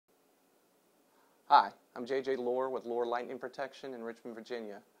Hi, I'm J.J. Loehr with Loehr Lightning Protection in Richmond,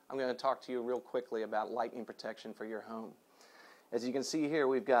 Virginia. I'm going to talk to you real quickly about lightning protection for your home. As you can see here,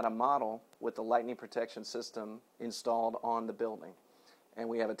 we've got a model with the lightning protection system installed on the building. And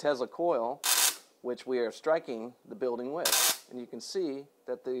we have a Tesla coil, which we are striking the building with. And you can see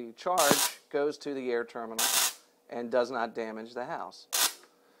that the charge goes to the air terminal and does not damage the house.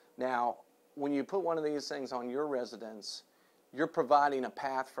 Now, when you put one of these things on your residence, you're providing a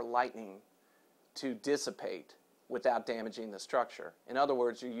path for lightning to dissipate without damaging the structure. In other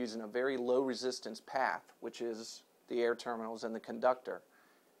words, you're using a very low resistance path, which is the air terminals and the conductor,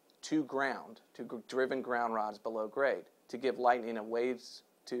 to ground, to driven ground rods below grade, to give lightning a ways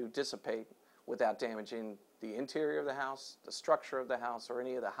to dissipate without damaging the interior of the house, the structure of the house, or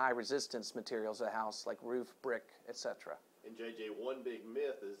any of the high resistance materials of the house like roof, brick, etc. And JJ, one big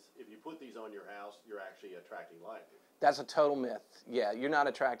myth is if you put these on your house, you're actually attracting lightning. That's a total myth. Yeah, you're not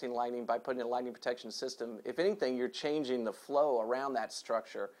attracting lightning by putting a lightning protection system. If anything, you're changing the flow around that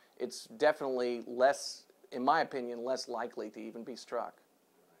structure. It's definitely less, in my opinion, less likely to even be struck.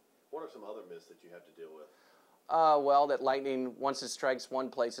 What are some other myths that you have to deal with? Well, that lightning, once it strikes one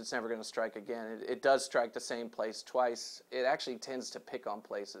place, it's never going to strike again. It does strike the same place twice. It actually tends to pick on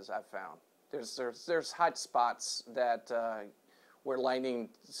places, I've found. There's hot spots that where lightning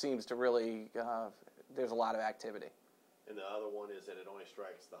seems to really, there's a lot of activity. And the other one is that it only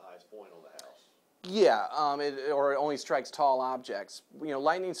strikes the highest point on the house. Yeah, or it only strikes tall objects. You know,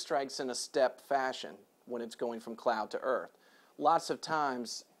 lightning strikes in a step fashion when it's going from cloud to earth. Lots of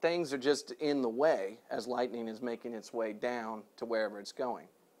times, things are just in the way as lightning is making its way down to wherever it's going.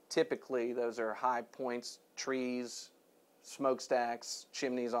 Typically, those are high points, trees, smokestacks,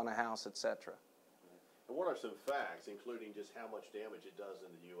 chimneys on a house, etc. And what are some facts, including just how much damage it does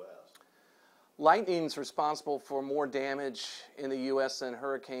in the U.S.? Lightning's responsible for more damage in the U.S. than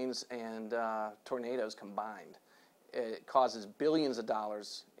hurricanes and tornadoes combined. It causes billions of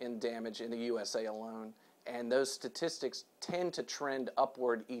dollars in damage in the USA alone, and those statistics tend to trend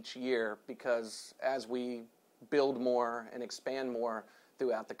upward each year because as we build more and expand more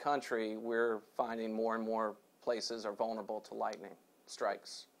throughout the country, we're finding more and more places are vulnerable to lightning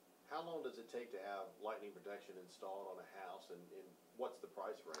strikes. How long does it take to have lightning protection installed on a house, and what's the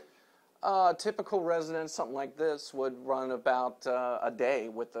price range? Typical residence, something like this, would run about a day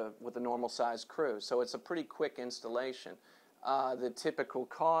with a normal sized crew. So it's a pretty quick installation. The typical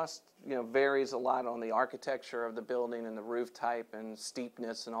cost, varies a lot on the architecture of the building and the roof type and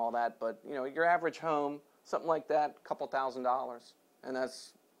steepness and all that. But your average home, something like that, a couple $1,000s, and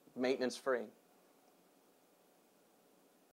that's maintenance free.